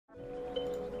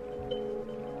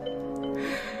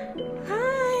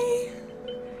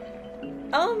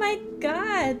Oh my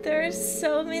god, there are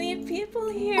so many people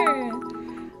here.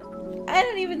 I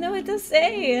don't even know what to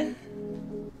say.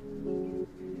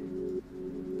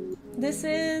 This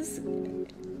is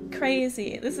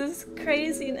crazy. This is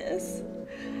craziness.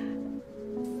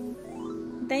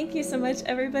 Thank you so much,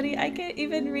 everybody. I can't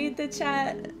even read the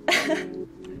chat.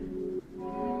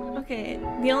 Okay,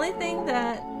 the only thing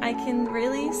that I can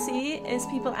really see is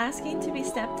people asking to be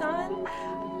stepped on.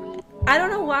 I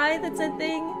don't know why that's a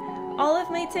thing. All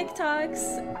of my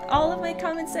TikToks, all of my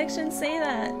comment sections say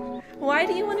that. Why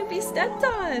do you want to be stepped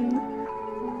on?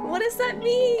 What does that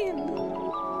mean?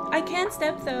 I can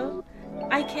step though.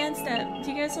 I can step.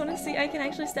 Do you guys want to see? I can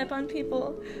actually step on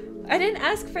people. I didn't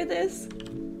ask for this.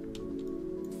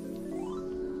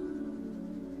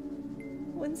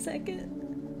 1 second.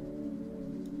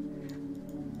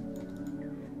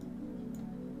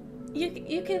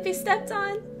 You can be stepped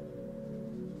on.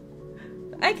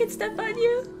 I can step on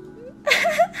you.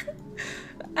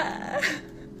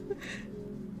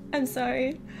 I'm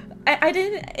sorry. I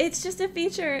didn't. It's just a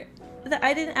feature that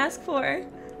I didn't ask for.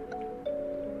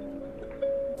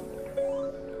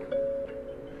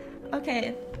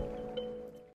 Okay.